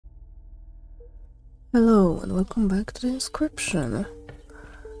Hello and welcome back to the Inscription.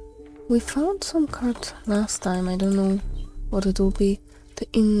 We found some card last time, I don't know what it will be. The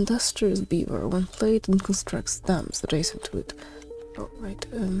industrious beaver, when played and constructs dams adjacent to it. Oh, right,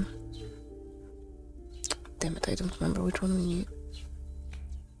 damn it, I don't remember which one we need.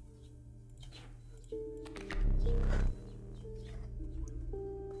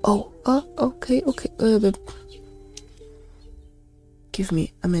 Oh, okay, give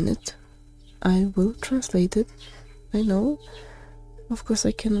me a minute. I will translate it. I know. Of course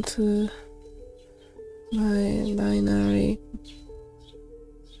I cannot by binary.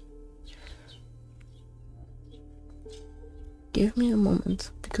 Give me a moment,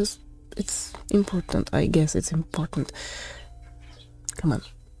 because it's important. I guess it's important. Come on.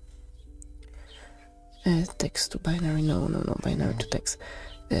 Text to binary. No, binary to text.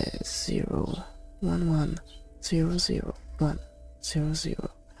 0 1 1 0 0 1 0 0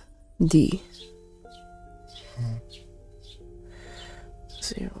 D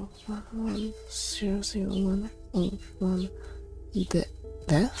 0 1 1 0 0 1 0 1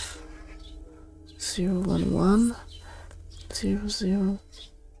 death 0 1 1 0 0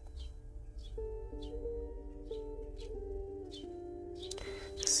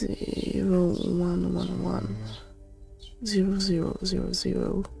 0 1 1 1 0 0 0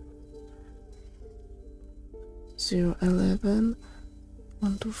 0 0 11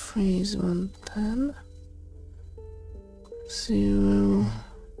 1 2 3 1 10 0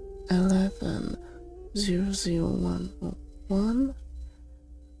 11 0 0 1 1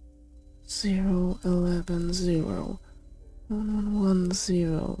 0 11 0 1 1 1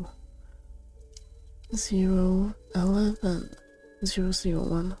 0 0 11 0 0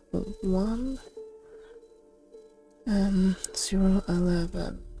 1 1 0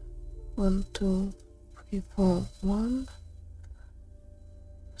 11 1 2 3 4 1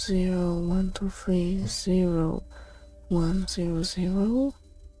 0 1 2 3 0 1 0 0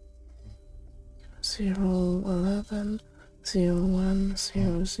 0 11 0 1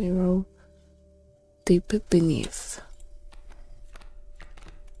 0 0 deep beneath.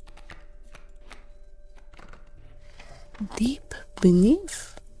 Deep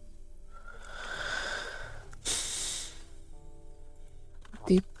beneath?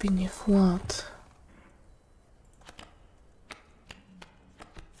 Deep beneath what?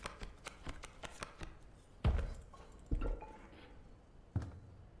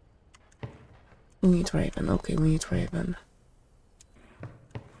 We need Raven. Okay, we need Raven.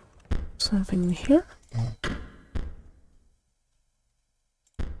 Something in here?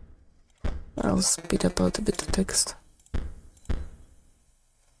 I'll speed up out a bit the text.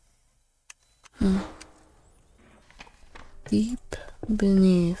 Deep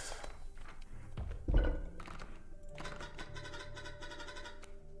beneath.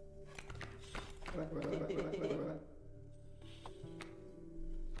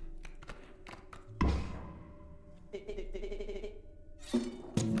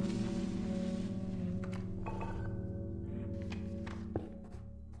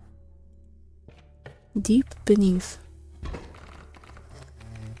 Deep beneath.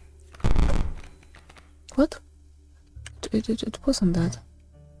 What? It wasn't that.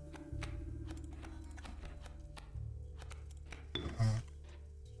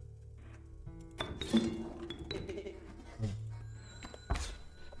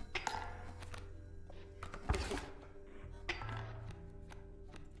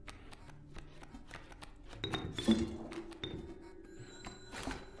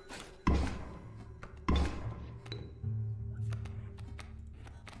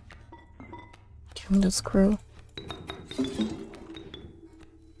 Give me that scroll.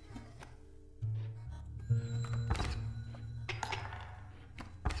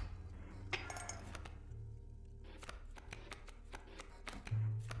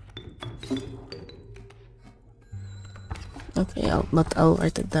 Okay, I'll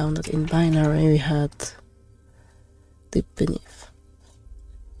write it down that in binary we had deep beneath.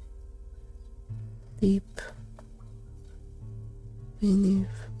 Deep beneath.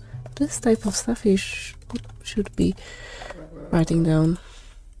 This type of stuff you should be writing down.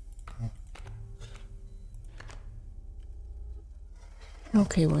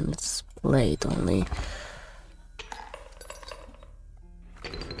 Okay, when it's late only.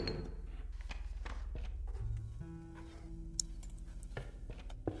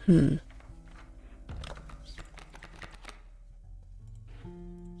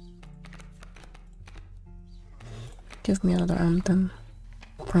 Give me another ant then.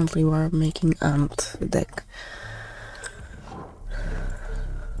 Apparently we are making ant deck.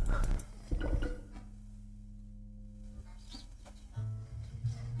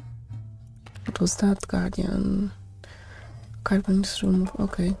 What was that? Guardian. Carbon's room.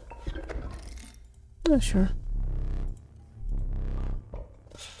 Okay. Oh, sure.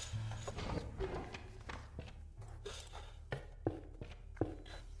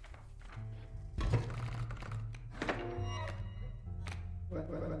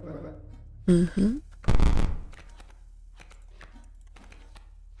 Mm-hmm.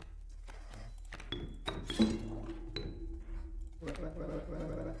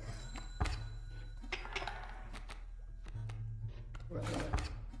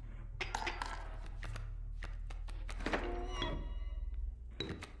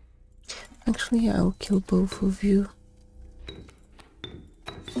 Actually, I'll kill both of you.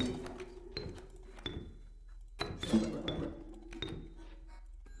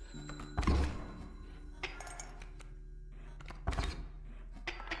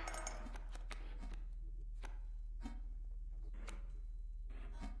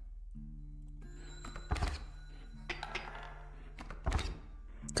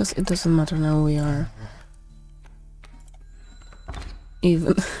 Because it doesn't matter now, we are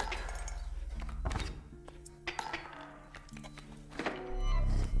even.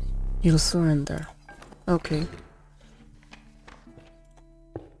 You'll surrender. Okay.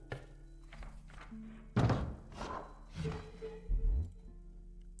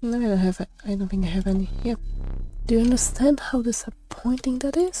 No, I don't think I have any. Yep. Do you understand how disappointing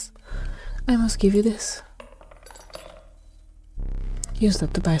that is? I must give you this. Use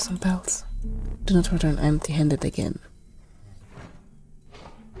that to buy some pelts. Do not return empty-handed again.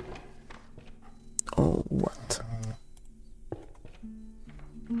 Oh, what?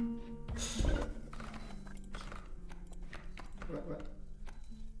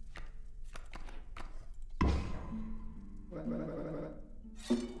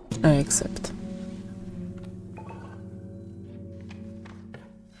 I accept.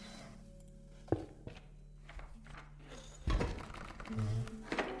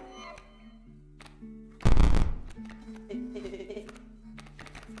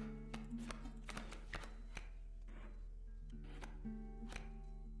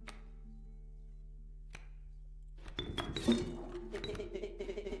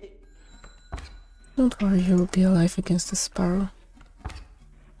 Don't worry, you will be alive against the sparrow.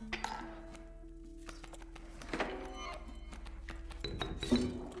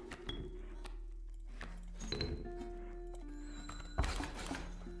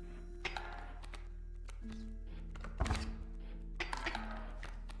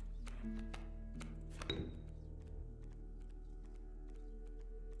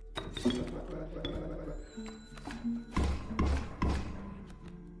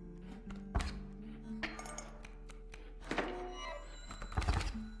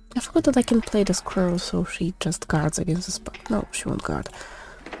 I forgot that I can play the squirrel, so she just guards against the spot. No, she won't guard.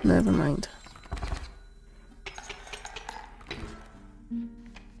 Never mind.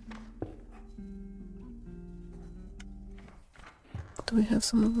 Do we have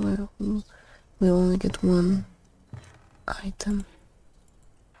some? Well, we'll only get one item.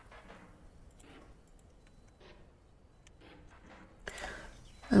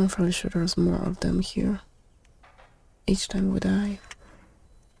 I'm fairly sure there's more of them here. Each time we die.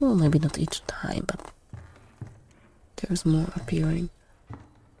 Well, maybe not each time, but there's more appearing.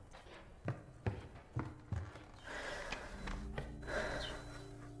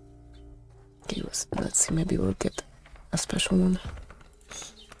 Okay, let's see, maybe we'll get a special one.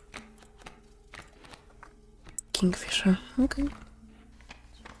 Kingfisher, okay.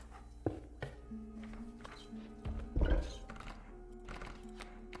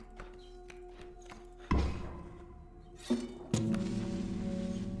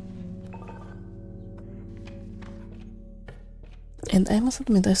 And I must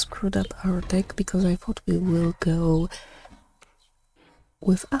admit I screwed up our deck because I thought we will go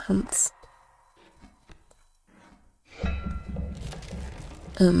with ants.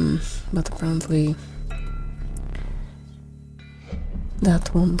 But apparently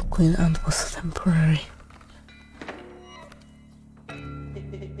that one queen ant was temporary.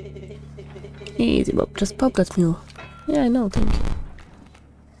 Easy Bob, just pop that mule. Yeah, I know, thank you.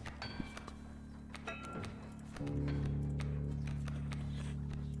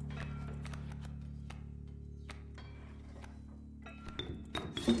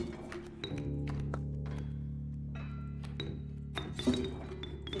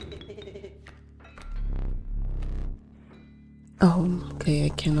 Oh, okay, I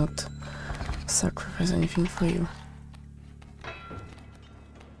cannot sacrifice anything for you.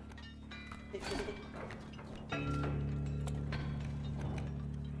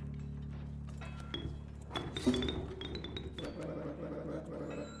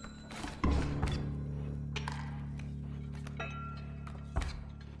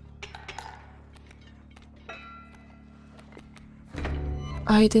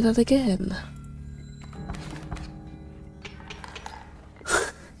 I did it again.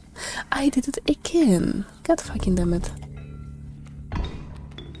 I did it again. God fucking damn it.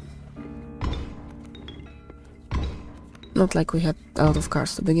 Not like we had a lot of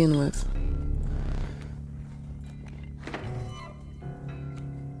cards to begin with.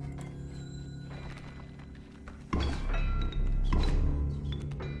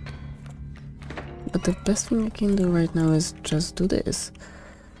 But the best thing I can do right now is just do this.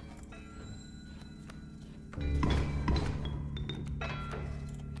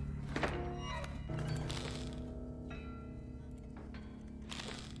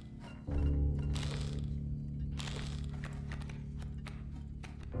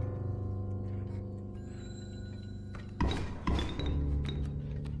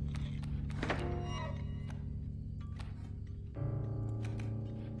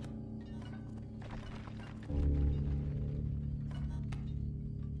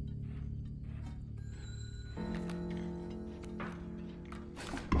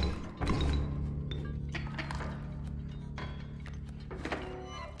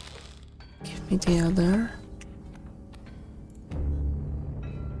 Give me the other.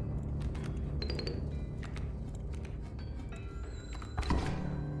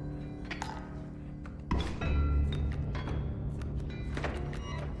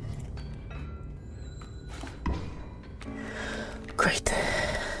 Great.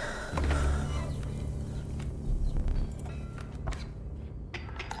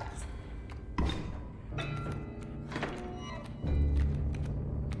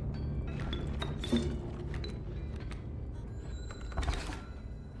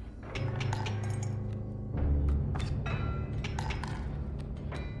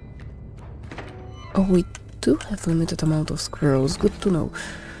 Oh, we do have limited amount of squirrels. Good to know.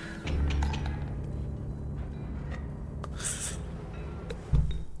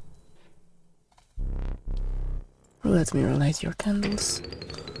 Let me relight your candles.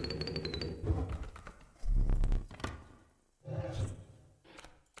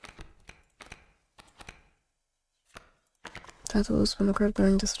 That was when a card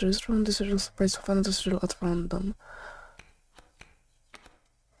during the series drawn, the serial surprise of another serial at random.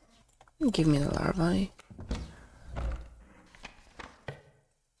 Give me the larvae.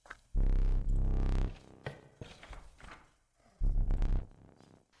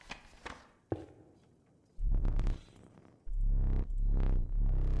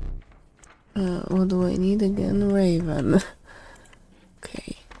 What do I need again? Raven.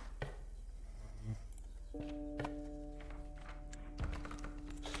 Okay.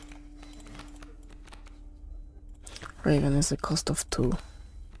 Raven is a cost of 2.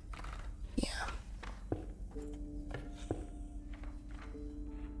 Yeah.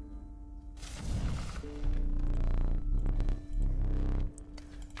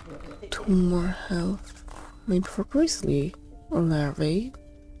 Two more health. Maybe for Grizzly or Larvae.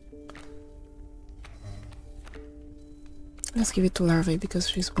 Let's give it to Larvae because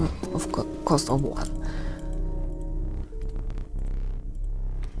she's one of cost of 1.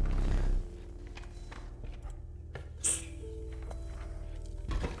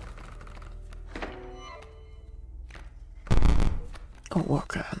 Oh,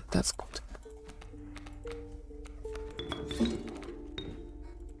 worker, that's good.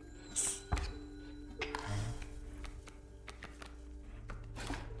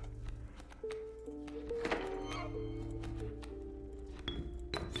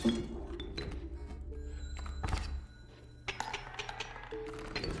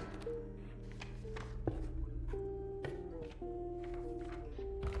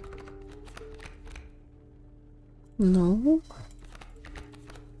 No.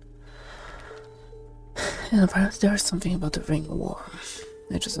 And apparently there's something about the ringworm.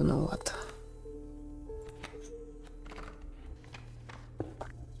 I just don't know what.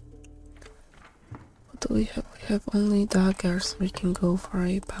 What do we have? We have only daggers. We can go for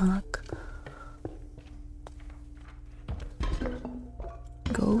a pack.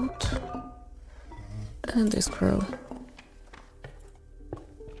 Goat. And this crow.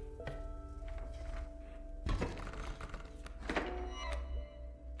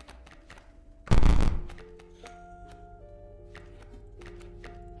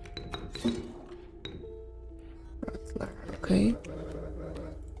 Okay.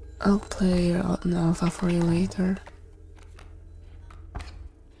 I'll play an alpha for you later.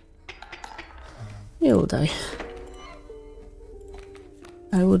 You will die.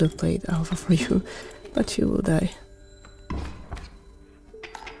 I would have played alpha for you, but you will die.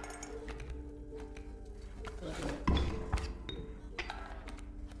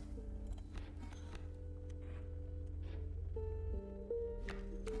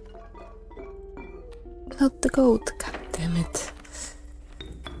 Help the goat. God damn it.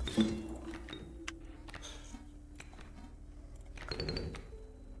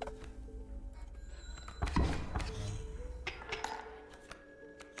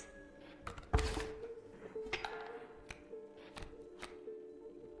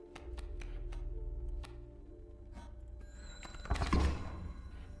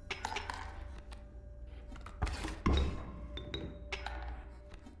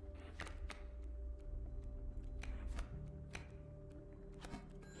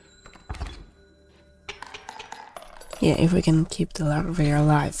 Yeah, if we can keep the larvae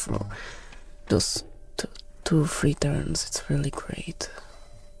alive for those 2 or 3 turns, it's really great.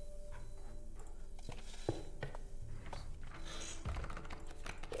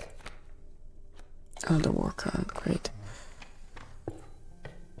 Oh, the worker, great.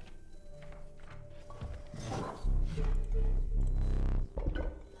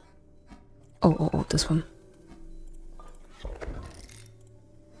 Oh, this one.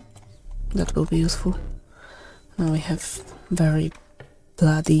 That will be useful. Now we have very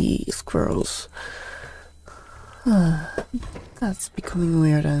bloody squirrels. That's becoming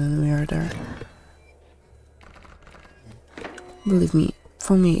weirder and weirder. Believe me,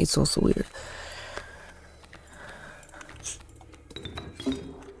 for me it's also weird.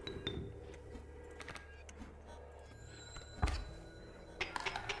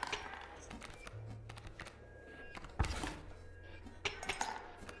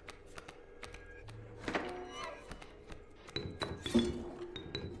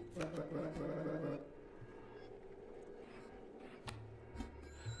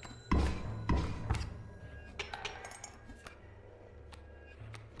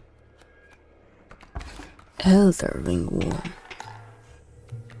 Elder ringworm.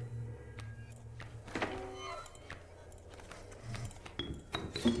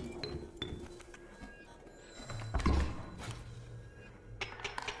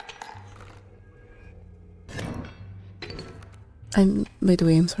 By the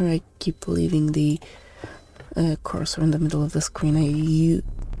way, I'm sorry I keep leaving the cursor in the middle of the screen. You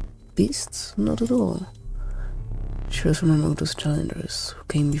beasts? Not at all. Just remember those challengers who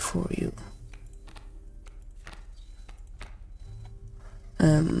came before you.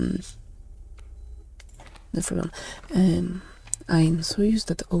 I forgot. I'm so used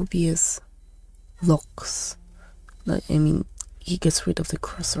that OBS locks. Like, I mean, he gets rid of the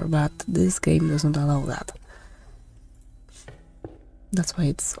cursor, but this game doesn't allow that. That's why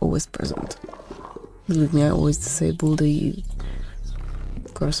it's always present. Believe me, I always disable the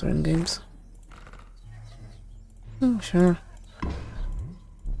cursor in games. Oh, sure.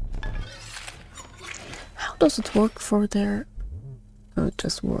 How does it work for their... Oh, it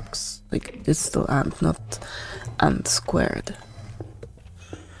just works. Like, it's still ant, not ant squared.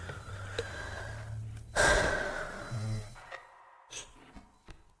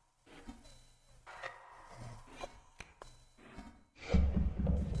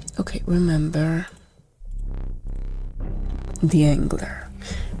 Okay, remember the angler.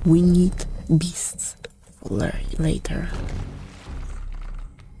 We need beasts for later.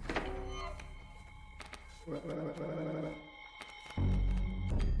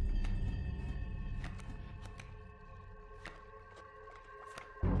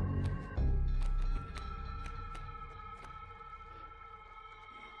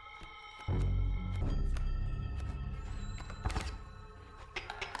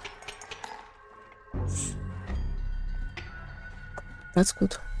 That's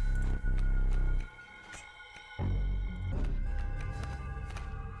good.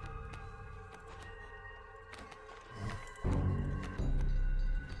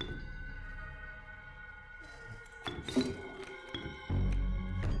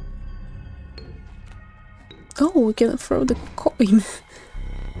 Oh, we can throw the coin.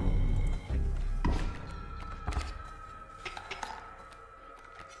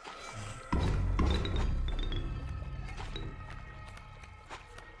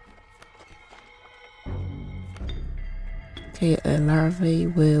 Okay, a larvae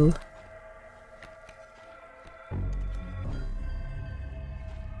will...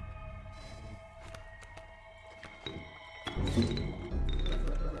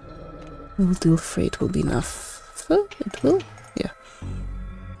 We'll do 3, it will be enough. Oh, it will? Yeah.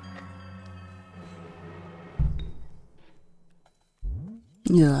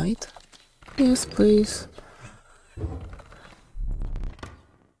 You light? Yes, please.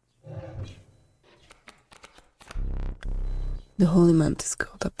 The holy mantis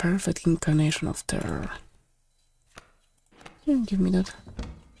god, a perfect incarnation of terror. Yeah, give me that.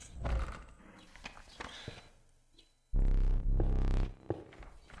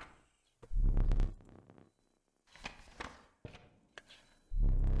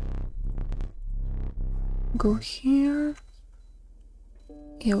 go here.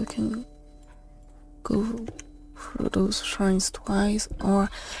 Yeah, we can go through those shrines twice, or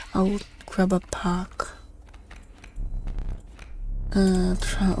I'll grab a pack.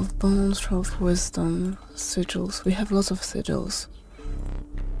 Trial of Bones, Trial of Wisdom, Sigils. We have lots of sigils.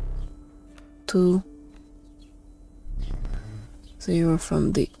 2 0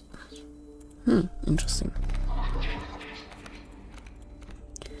 from D. Interesting.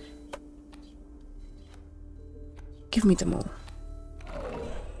 Give me them all.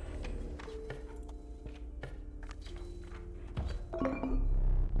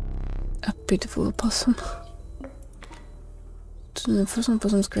 A pitiful opossum. The frozen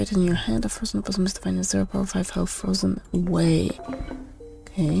opossum is created in your hand. A frozen opossum is defined as 0 power 5 health frozen away.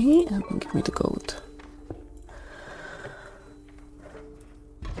 Okay, and give me the gold.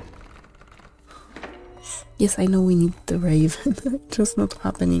 Yes, I know we need the raven. Just not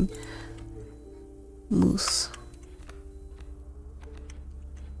happening. Moose.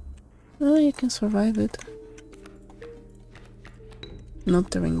 Oh, you can survive it. Not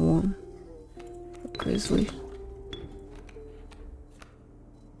the ringworm. Grizzly.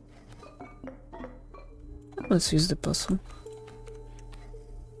 Let's use the possum.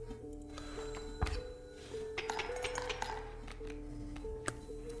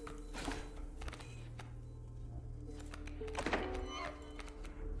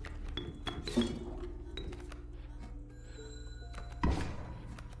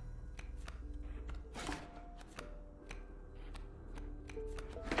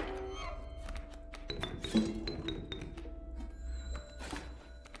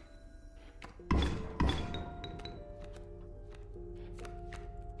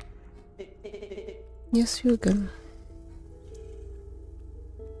 Yes, you can.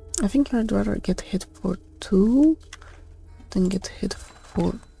 I think I'd rather get hit for 2 than get hit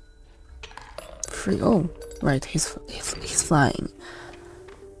for 3. Oh, right, he's flying.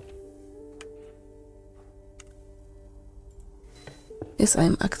 Yes,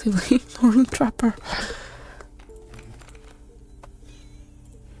 I'm actively ignoring Trapper.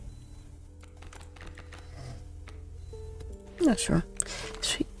 Not sure.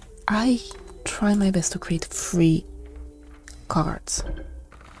 I try my best to create 3 cards.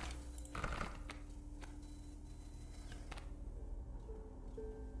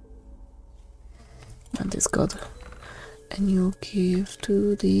 And this god. And you give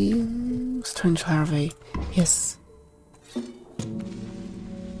to the strange larvae. Yes.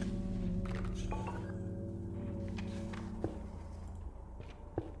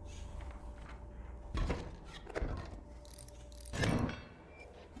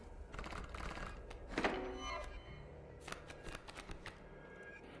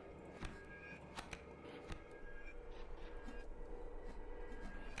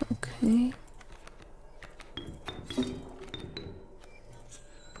 Okay.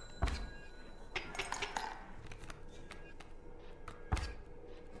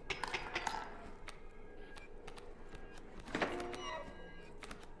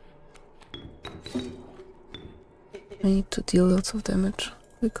 I need to deal lots of damage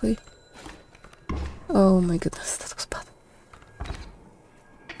quickly. Oh my goodness, that was bad.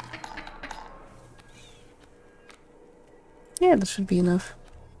 Yeah, that should be enough.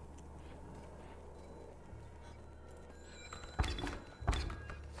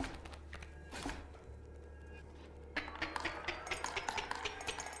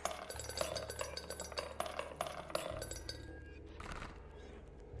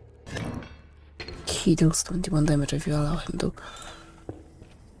 He deals 21 damage if you allow him to.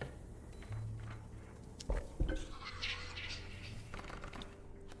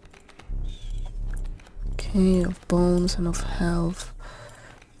 Okay, of bones and of health.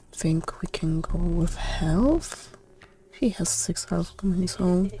 I think we can go with health. He has 6 health on his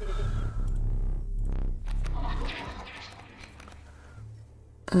own.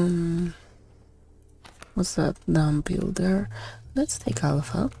 What's that dumb builder? Let's take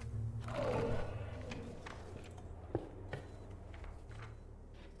Alpha.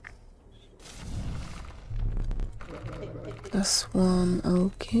 +1,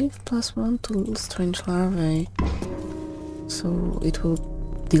 okay, +1 to strange larvae. So it will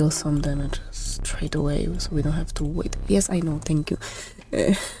deal some damage straight away, so we don't have to wait. Yes, I know, thank you.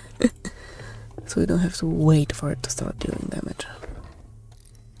 So we don't have to wait for it to start dealing damage.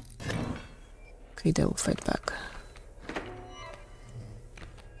 Okay, they will fight back.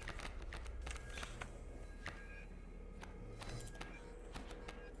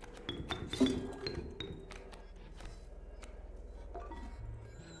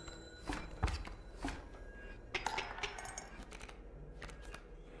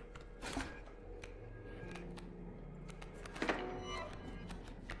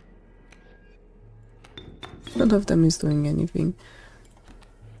 None of them is doing anything.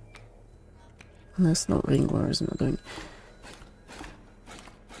 Unless no ringworm is not doing.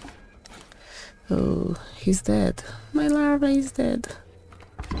 Oh, he's dead. My larva is dead.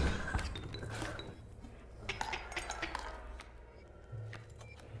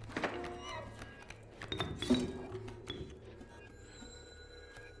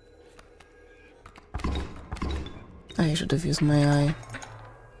 I should have used my eye.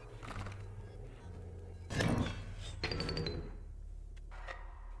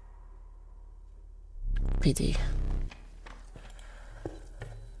 Pity.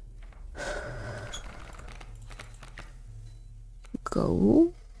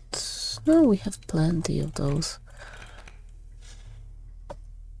 Gold? No, we have plenty of those.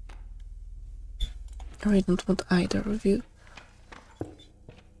 I don't want either of you.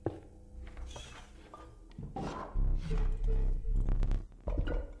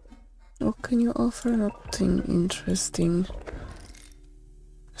 What can you offer? Nothing interesting.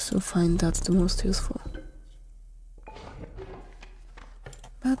 So find that the most useful.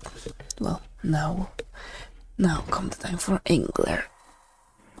 But, well, now comes the time for Angler.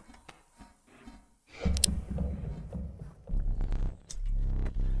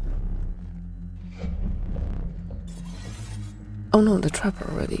 Oh no, the trap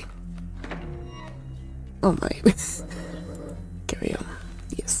already. Oh my. Carry on.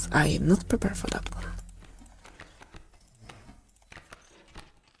 Yes, I am not prepared for that one.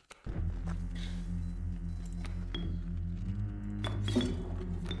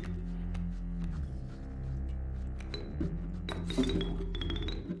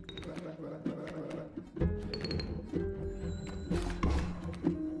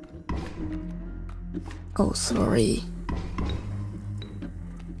 Oh, sorry.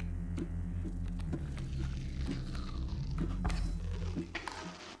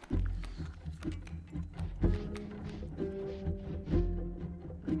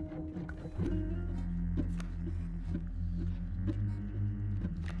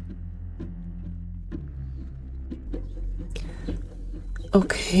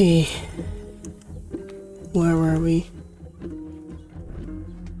 Okay. Where were we?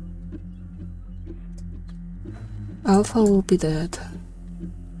 Alpha will be dead.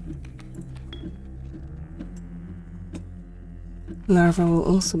 Larva will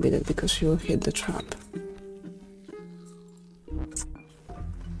also be dead because she will hit the trap.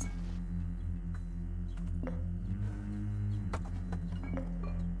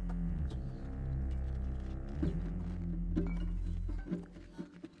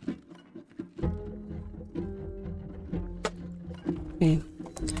 Okay,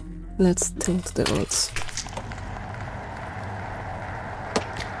 let's tilt the odds.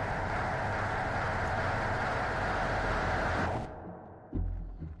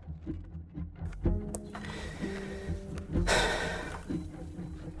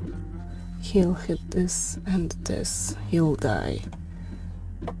 He'll hit this and this. He'll die.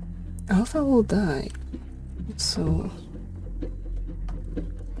 Alpha will die. So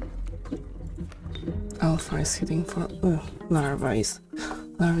Alpha is hitting for Larva is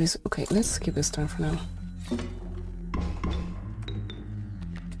okay. Let's skip this turn for now.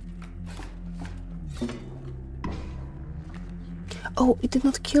 Oh, it did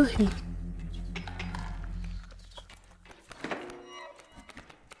not kill him.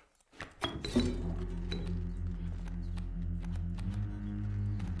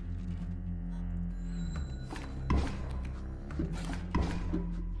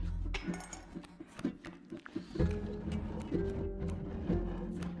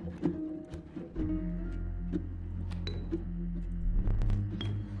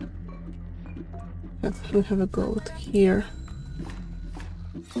 We have a goat here.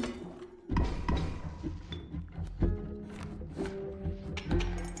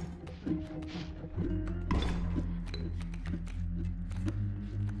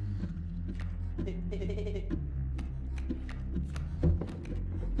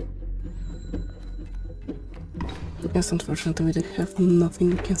 Yes, unfortunately we have nothing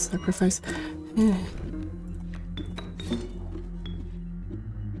we can sacrifice.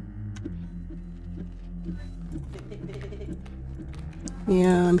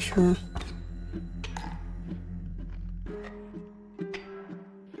 Yeah, I'm sure.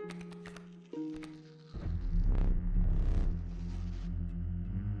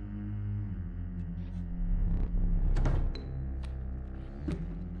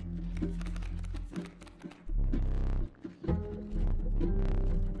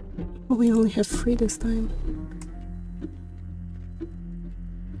 Oh, we only have 3 this time.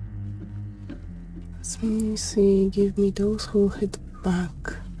 Let me see, give me those who hit back,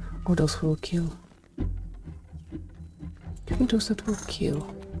 or those who will kill. think those that will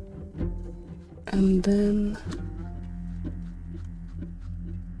kill. And then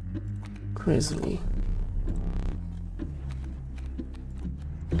grizzly.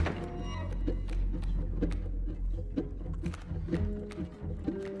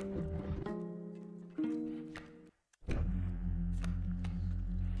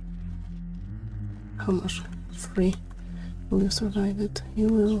 How much? 3. Will you survive it? You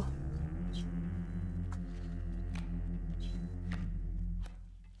will.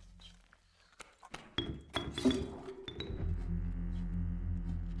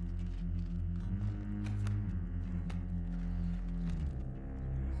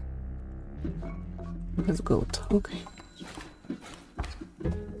 Let's go. Okay.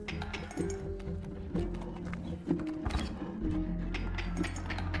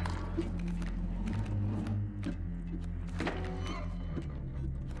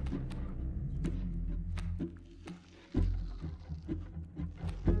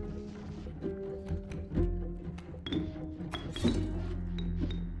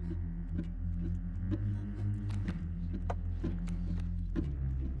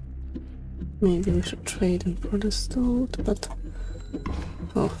 Maybe we should trade him for the stoat, but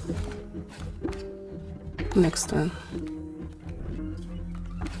oh, next time.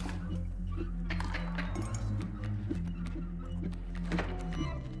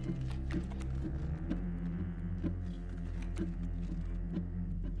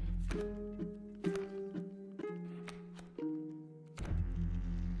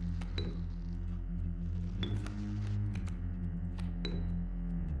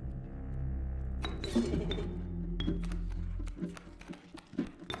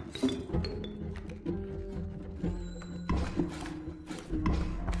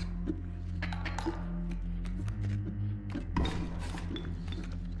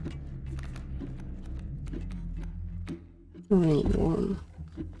 Rainworm.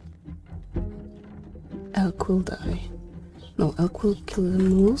 Elk will die. No, elk will kill the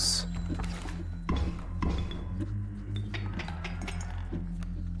moose.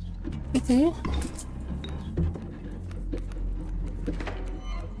 Okay.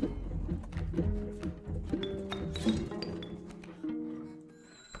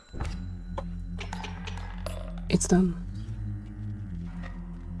 It's done.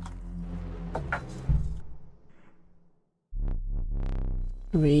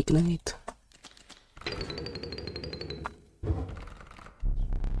 Reignite.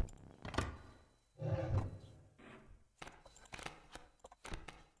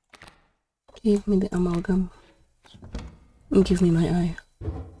 Give me the amalgam. And give me my eye.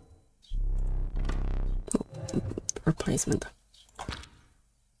 Oh, replacement.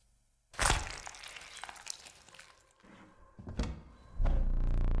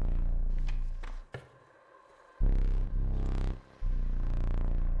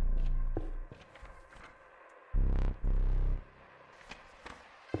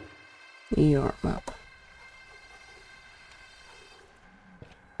 Your map.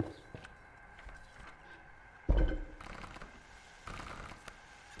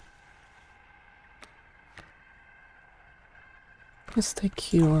 Let's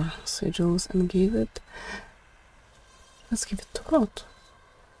take your sigils and give it. Let's give it to God.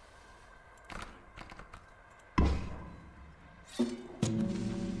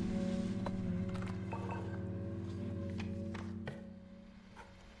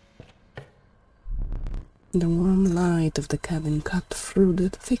 The warm light of the cabin cut through the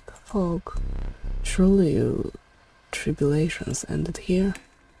thick fog. Surely your tribulations ended here.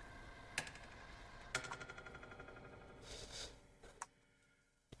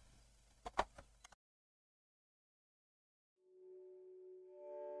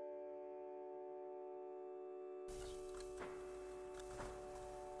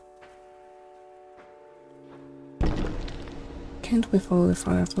 Can't we follow the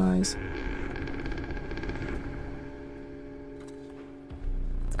fireflies?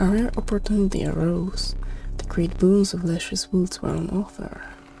 A rare opportunity arose. The great boons of luscious woods were on offer.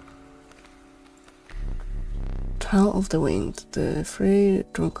 Trial of the Winged. The free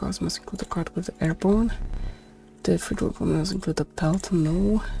draw cards must include a card with the airborne. The free draw card must include a pelt.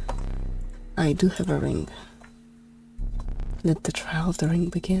 No. I do have a ring. Let the trial of the ring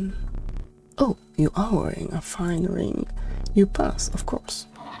begin. Oh, you are wearing a fine ring. You pass, of course.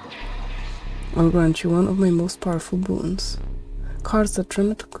 I'll grant you one of my most powerful boons. Cards that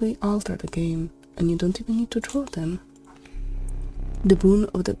dramatically alter the game, and you don't even need to draw them. The boon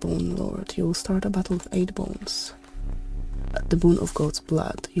of the Bone Lord. You will start a battle with 8 bones. The boon of Goat's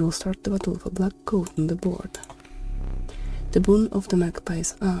Blood. You will start the battle with a black goat on the board. The boon of the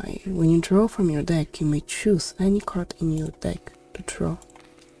magpie's eye. When you draw from your deck, you may choose any card in your deck to draw.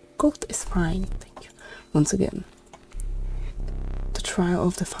 Gold is fine, thank you. Once again. The trial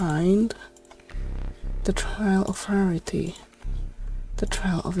of the find. The trial of rarity. The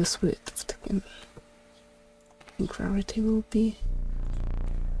trial of the swift. I think rarity will be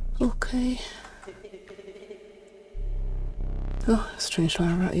okay. Oh, Strange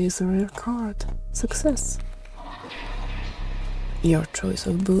Larva is a rare card. Success. Your choice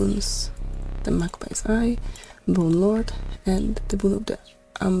of boons. The Magpie's Eye, Bone Lord, and the boon of the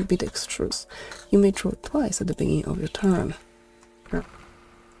Ambidextrous. You may draw twice at the beginning of your turn.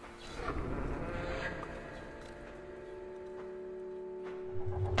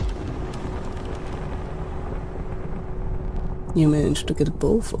 You managed to get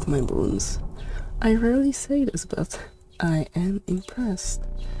both of my boons. I rarely say this, but I am impressed.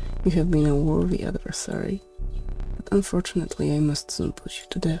 You have been a worthy adversary, but unfortunately I must soon put you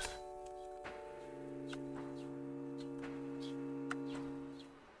to death.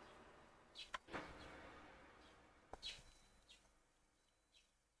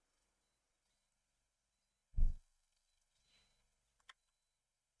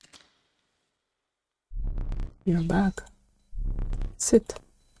 You're back. Sit.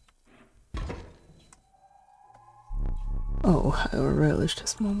 Oh, I relish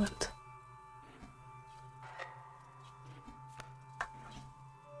this moment.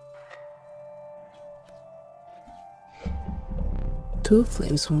 Two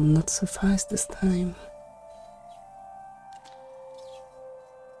flames will not suffice this time.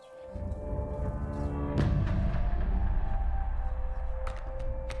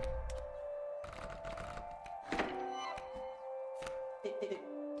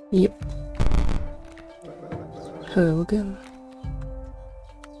 Yep. Hello again.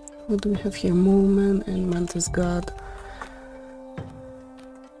 What do we have here? Moleman and Mantis God.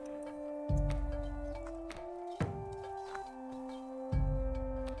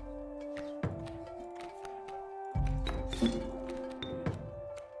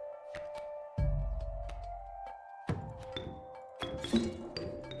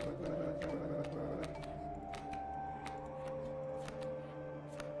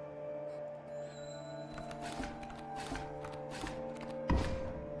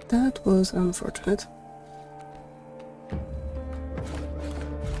 That was unfortunate.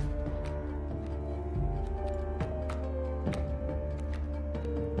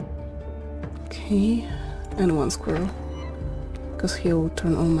 Okay, and one squirrel, because he will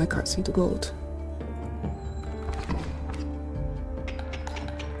turn all my cards into gold.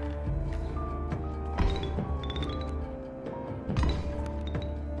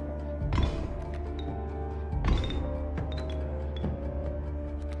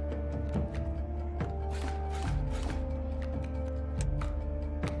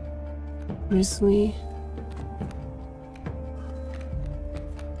 Grizzly.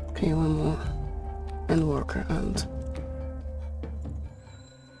 Okay, one more. And worker ant.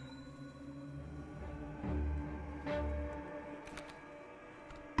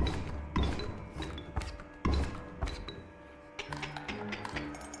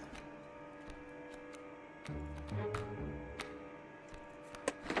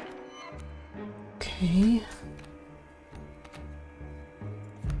 Okay.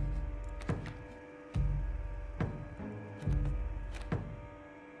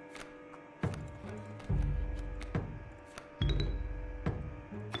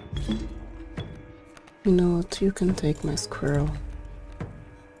 You know what, you can take my squirrel.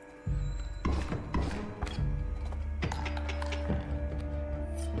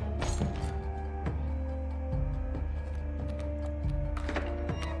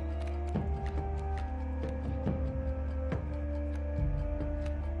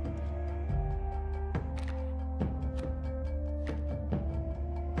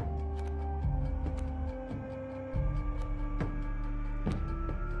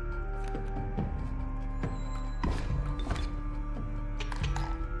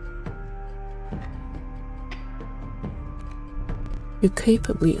 You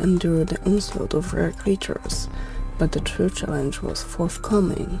capably endured the onslaught of rare creatures, but the true challenge was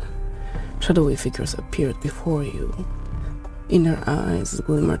forthcoming. Shadowy figures appeared before you. In their eyes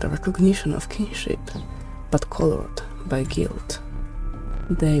glimmered a recognition of kinship, but colored by guilt.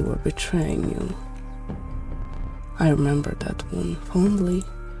 They were betraying you. I remember that one fondly.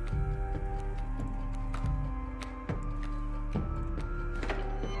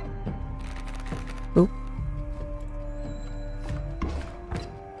 Oh.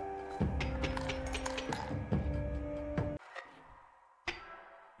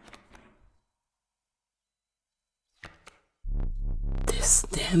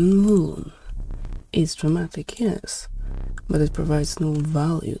 This damn moon. It's dramatic, yes, but it provides no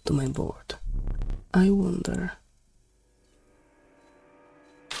value to my board. I wonder...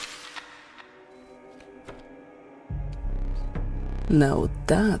 Now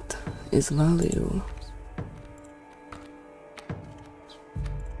that is value.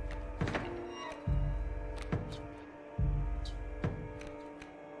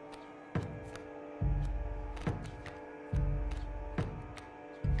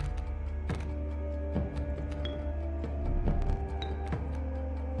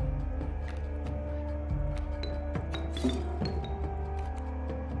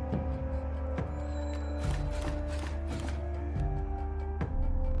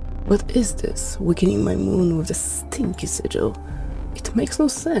 What is this? Weakening my moon with a stinky sigil. It makes no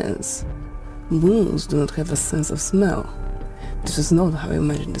sense. Moons do not have a sense of smell. This is not how I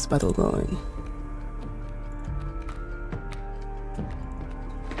imagined this battle going.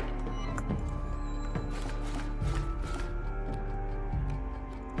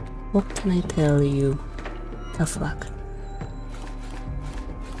 What can I tell you? Tough luck.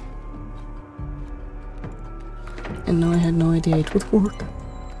 And now I had no idea it would work.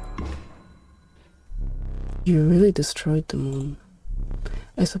 You really destroyed the moon.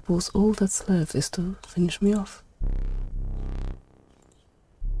 I suppose all that's left is to finish me off.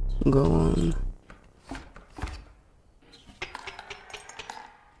 Go on.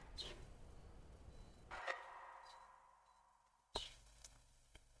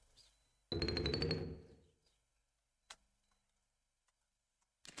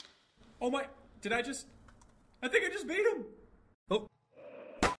 Oh my, I think I just beat him. Oh.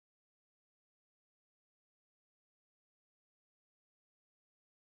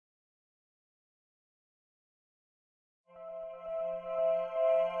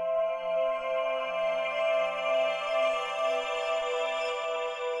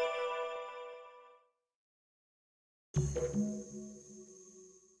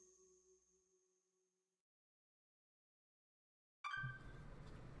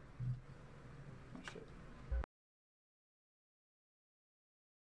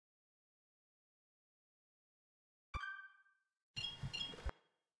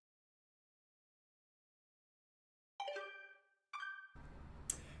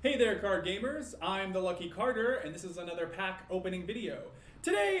 Hey there, card gamers! I'm the Lucky Carter, and this is another pack opening video.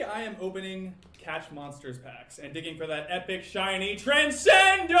 Today, I am opening Catch Monsters packs and digging for that epic, shiny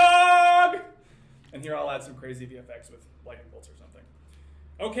Transcend Dog! And here I'll add some crazy VFX with lightning bolts or something.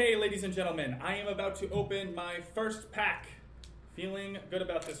 Okay, ladies and gentlemen, I am about to open my first pack. Feeling good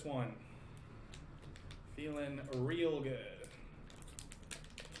about this one. Feeling real good.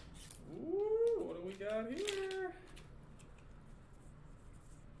 Ooh, what do we got here?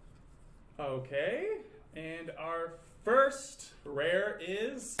 Okay, and our first rare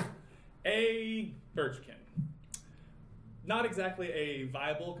is a Birchkin. Not exactly a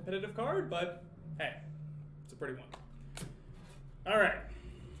viable competitive card, but hey, it's a pretty one. All right,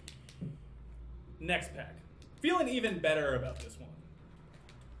 next pack. Feeling even better about this one.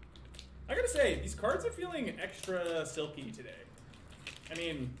 I gotta say, these cards are feeling extra silky today. I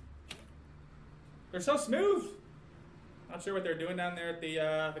mean, they're so smooth. Not sure what they're doing down there at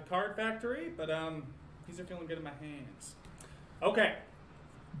the card factory, but these are feeling good in my hands. Okay,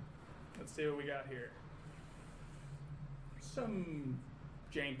 let's see what we got here. Some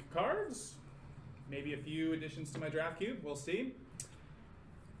jank cards, maybe a few additions to my draft cube, we'll see.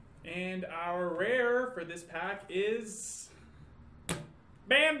 And our rare for this pack is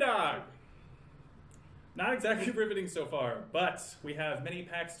Bandog. Not exactly riveting so far, but we have many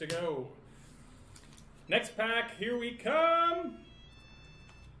packs to go. Next pack, here we come.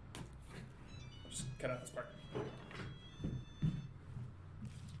 Just cut out this part.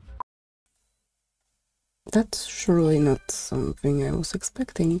 That's surely not something I was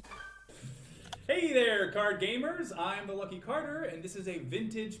expecting. Hey there, card gamers! I'm the Lucky Carter, and this is a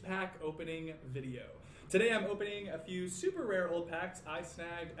vintage pack opening video. Today I'm opening a few super rare old packs I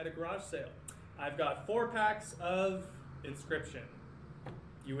snagged at a garage sale. I've got 4 packs of Inscription.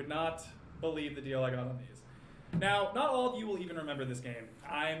 You would not believe the deal I got on these. Now, not all of you will even remember this game.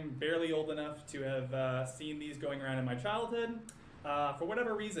 I'm barely old enough to have seen these going around in my childhood. For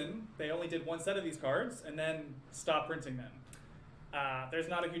whatever reason, they only did 1 set of these cards and then stopped printing them. There's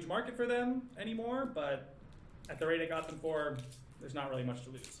not a huge market for them anymore, but at the rate I got them for, there's not really much to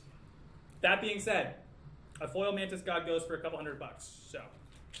lose. That being said, a foil Mantis God goes for a couple $100, so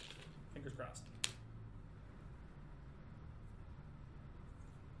fingers crossed.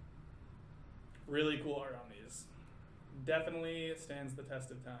 Really cool art on these. Definitely stands the test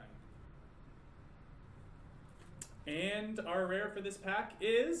of time. And our rare for this pack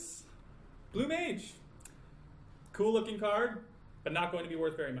is Blue Mage. Cool looking card, but not going to be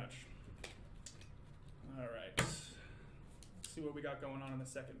worth very much. All right. Let's see what we got going on in the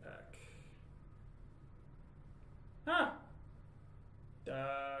second pack.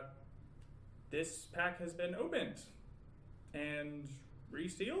 This pack has been opened and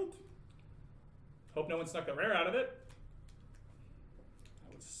resealed. Hope no one snuck the rare out of it.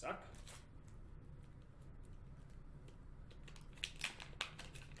 That would suck.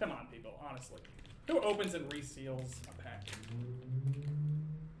 Come on, people, honestly. Who opens and reseals a pack?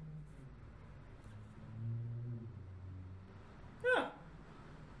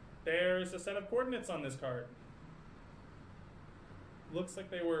 There's a set of coordinates on this card. Looks like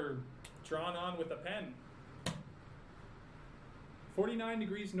they were drawn on with a pen. 49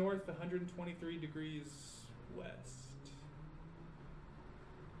 degrees north, 123 degrees west.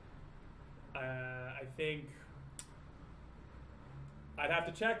 I think I'd have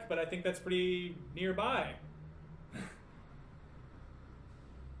to check, but I think that's pretty nearby.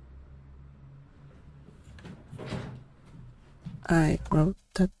 I wrote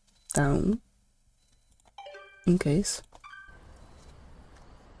that down in case.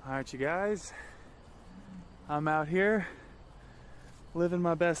 Alright, you guys, I'm out here living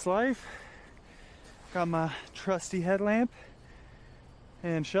my best life. Got my trusty headlamp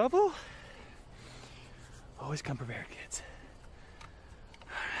and shovel. Always come prepared, kids.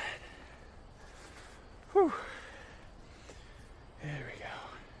 Alright. Whew. There we go.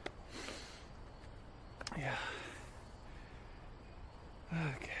 Yeah.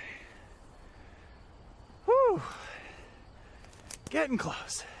 Okay. Whew. Getting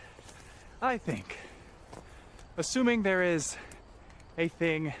close. I think. Assuming there is a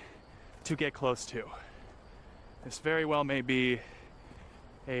thing to get close to. This very well may be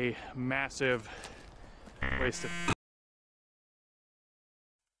a massive waste of...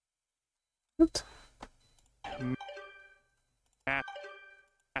 What?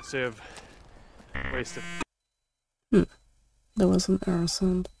 Massive waste of... There was an error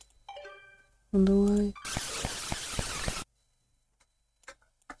sound. Wonder why.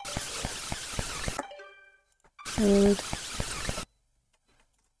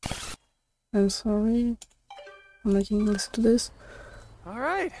 I'm sorry. I'm making you listen to this.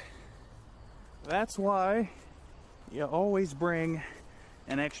 Alright. That's why you always bring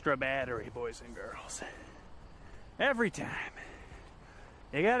an extra battery, boys and girls. Every time.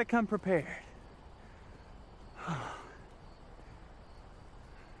 You gotta come prepared.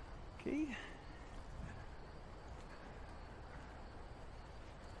 Okay.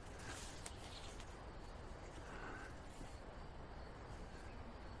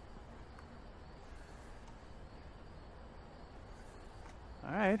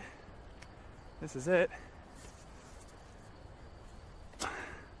 All right, this is it.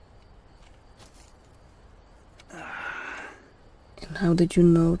 And how did you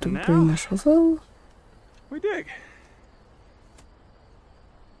know to bring a shovel? We dig.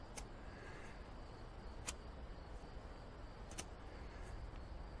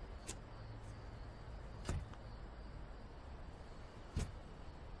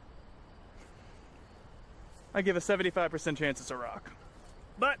 I give a 75% chance it's a rock.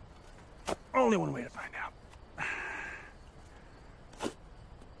 But only one way to find out.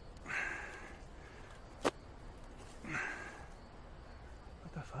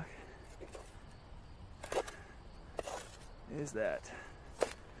 What the fuck is that?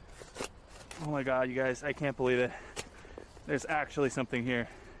 Oh my god, you guys, I can't believe it. There's actually something here.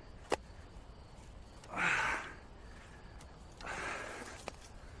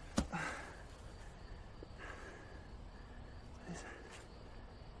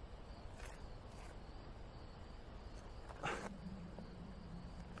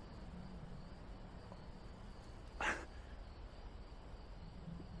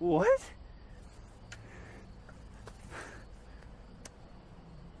 What?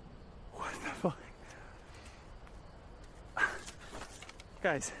 What the fuck?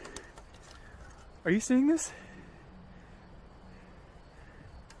 Guys, are you seeing this?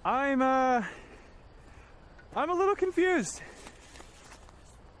 I'm a little confused.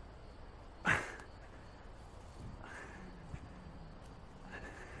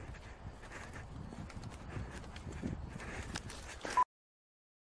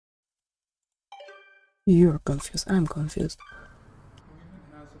 You're confused. I'm confused.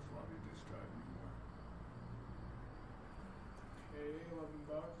 Okay,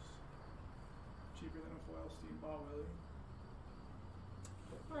 $11. Cheaper than a foil steam ball, really.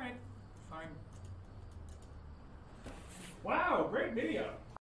 Alright, fine. Wow, great video.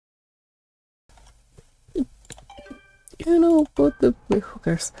 You know, put the who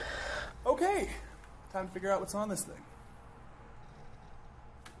cares? Okay, time to figure out what's on this thing.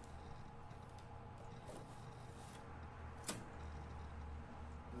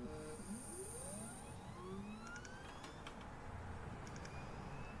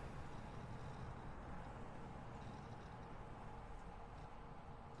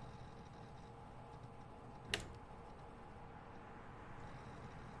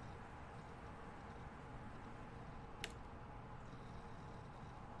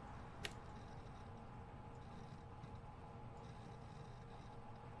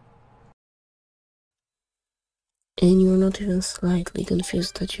 And you're not even slightly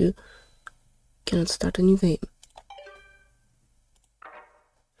confused that you cannot start a new game.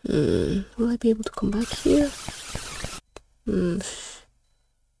 Will I be able to come back here?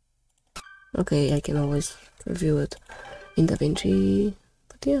 Okay, I can always review it in DaVinci,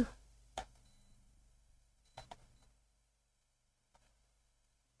 but yeah.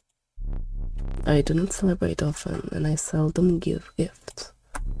 I do not celebrate often, and I seldom give gifts.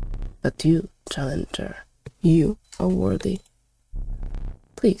 But you, challenger, you are worthy.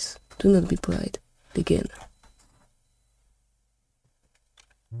 Please, do not be polite. Begin.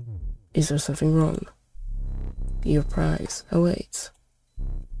 Is there something wrong? Your prize awaits.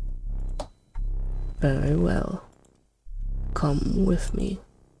 Very well. Come with me.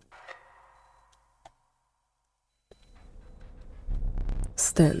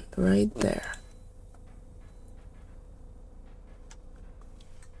 Stand right there.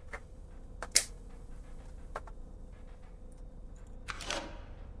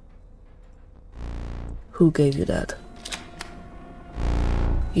 Who gave you that?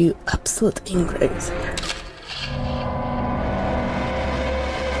 You absolute ingrate.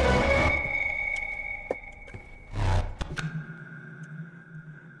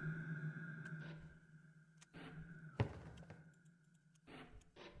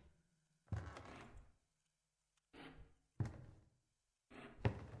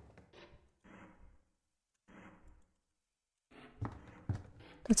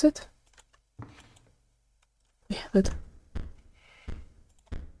 That's it. We have it.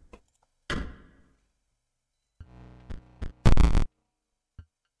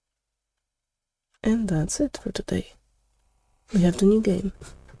 And that's it for today. We have the new game.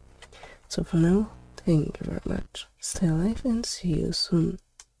 So for now, thank you very much. Stay alive and see you soon.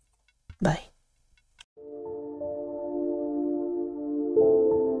 Bye.